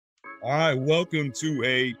All right, welcome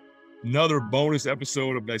to another bonus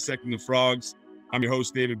episode of Dissecting the Frogs. I'm your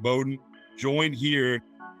host, David Beaudin, joined here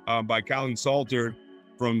by Kylan Salter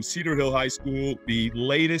from Cedar Hill High School, the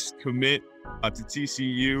latest commit to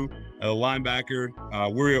TCU, a linebacker.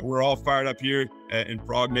 We're all fired up here in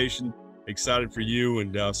Frog Nation, excited for you,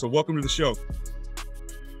 and so welcome to the show.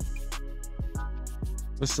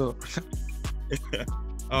 What's up?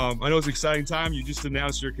 I know it's an exciting time. You just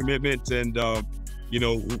announced your commitment, and we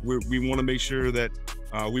want to make sure that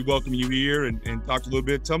we welcome you here and talk a little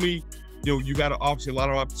bit. Tell me, you got obviously a lot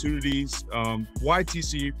of opportunities. Why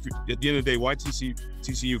TCU? At the end of the day, why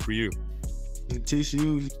TCU for you?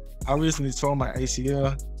 TCU, I recently tore my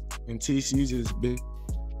ACL, and TCU just been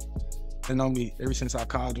on me ever since I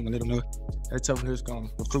called them and let them know that tough nurse gonna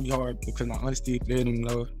recruit me hard because my honesty let them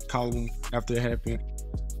know, called them after it happened.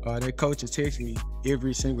 That coach is texting me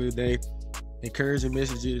every single day, encouraging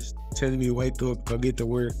messages, telling me to wake up, go get to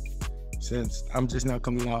work. Since I'm just not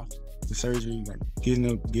coming off the surgery, like getting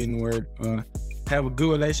up, getting to work. Have a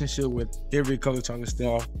good relationship with every coach on the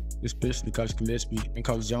staff, especially Coach Gillespie and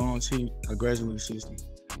Coach Jones. He a graduate assistant.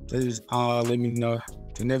 They just let me know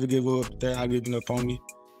to never give up. They're not giving up on me,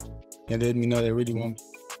 and let me know they really want me.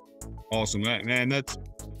 Awesome, man.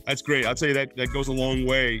 That's great. I'll tell you that goes a long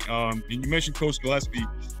way. And you mentioned Coach Gillespie.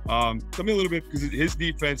 Tell me a little bit, because his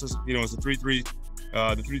defense is, it's a 3-3,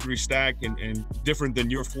 the 3-3 stack, and different than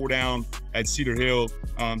your 4-down at Cedar Hill.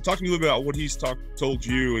 Talk to me a little bit about what he's told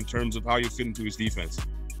you in terms of how you fit into his defense.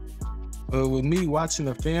 With me watching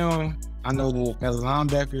the film, I know that as a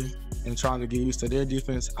linebacker and trying to get used to their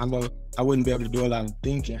defense, I know I wouldn't be able to do a lot of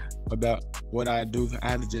thinking about what I do.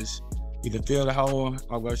 I had to just either fill the hole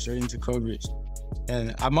or go straight into coverage.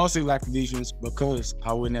 And I mostly like the defense because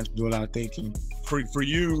I wouldn't have to do a lot of thinking. For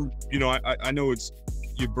you, I know it's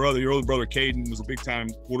your older brother Caden was a big time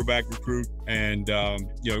quarterback recruit, and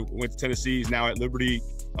went to Tennessee. He's now at Liberty,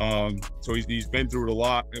 so he's been through it a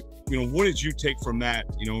lot. What did you take from that?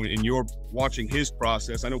 In your watching his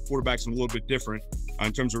process, I know quarterbacks are a little bit different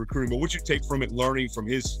in terms of recruiting, but what you take from it, learning from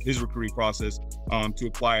his recruiting process to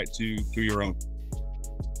apply it to your own?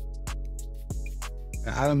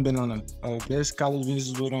 I haven't been on the best college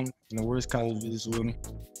visits with him and the worst college visits with him.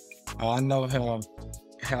 I know how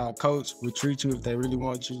a coach would treat you if they really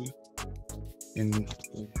want you. And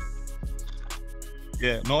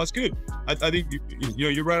yeah, no, that's good. I think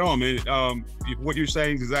you're right on, man. What you're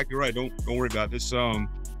saying is exactly right. Don't worry about this. You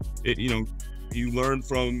learn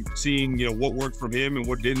from seeing what worked from him and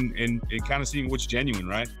what didn't, and kind of seeing what's genuine,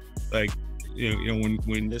 right? Like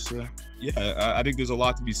when yes, sir. Yeah, I think there's a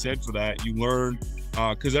lot to be said for that. You learn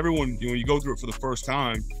because everyone, you go through it for the first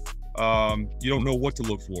time, you don't know what to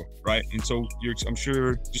look for, right? And so I'm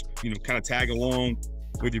sure just kind of tag along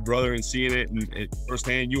with your brother and seeing it, and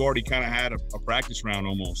firsthand, you already kind of had a practice round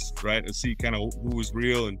almost, right? To see kind of who was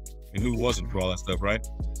real and who wasn't for all that stuff, right?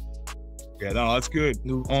 Yeah, no, that's good.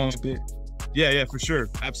 Yeah, for sure,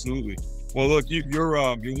 absolutely. Well, look,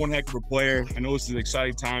 you're one heck of a player. I know this is an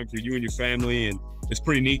exciting time for you and your family, and it's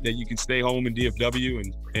pretty neat that you can stay home in DFW,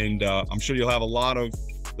 and I'm sure you'll have a lot of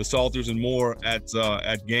the Salters and more at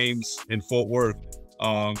games in Fort Worth.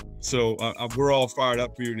 So we're all fired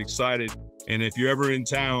up for you and excited. And if you're ever in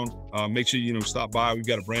town, make sure stop by. We've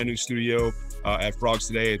got a brand new studio at Frogs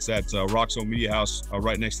today. It's at Roxo Media House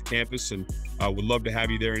right next to campus, and would love to have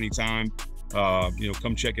you there anytime.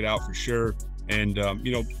 Come check it out for sure. And I've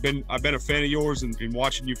been a fan of yours and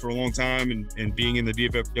watching you for a long time, and being in the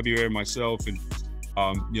DFW area myself, and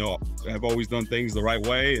have always done things the right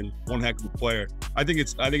way, and one heck of a player. I think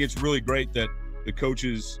it's really great that the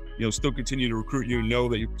coaches still continue to recruit you and know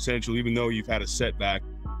that you're potential, even though you've had a setback.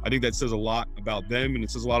 I think that says a lot about them, and it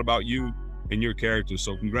says a lot about you and your character.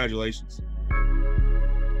 So congratulations.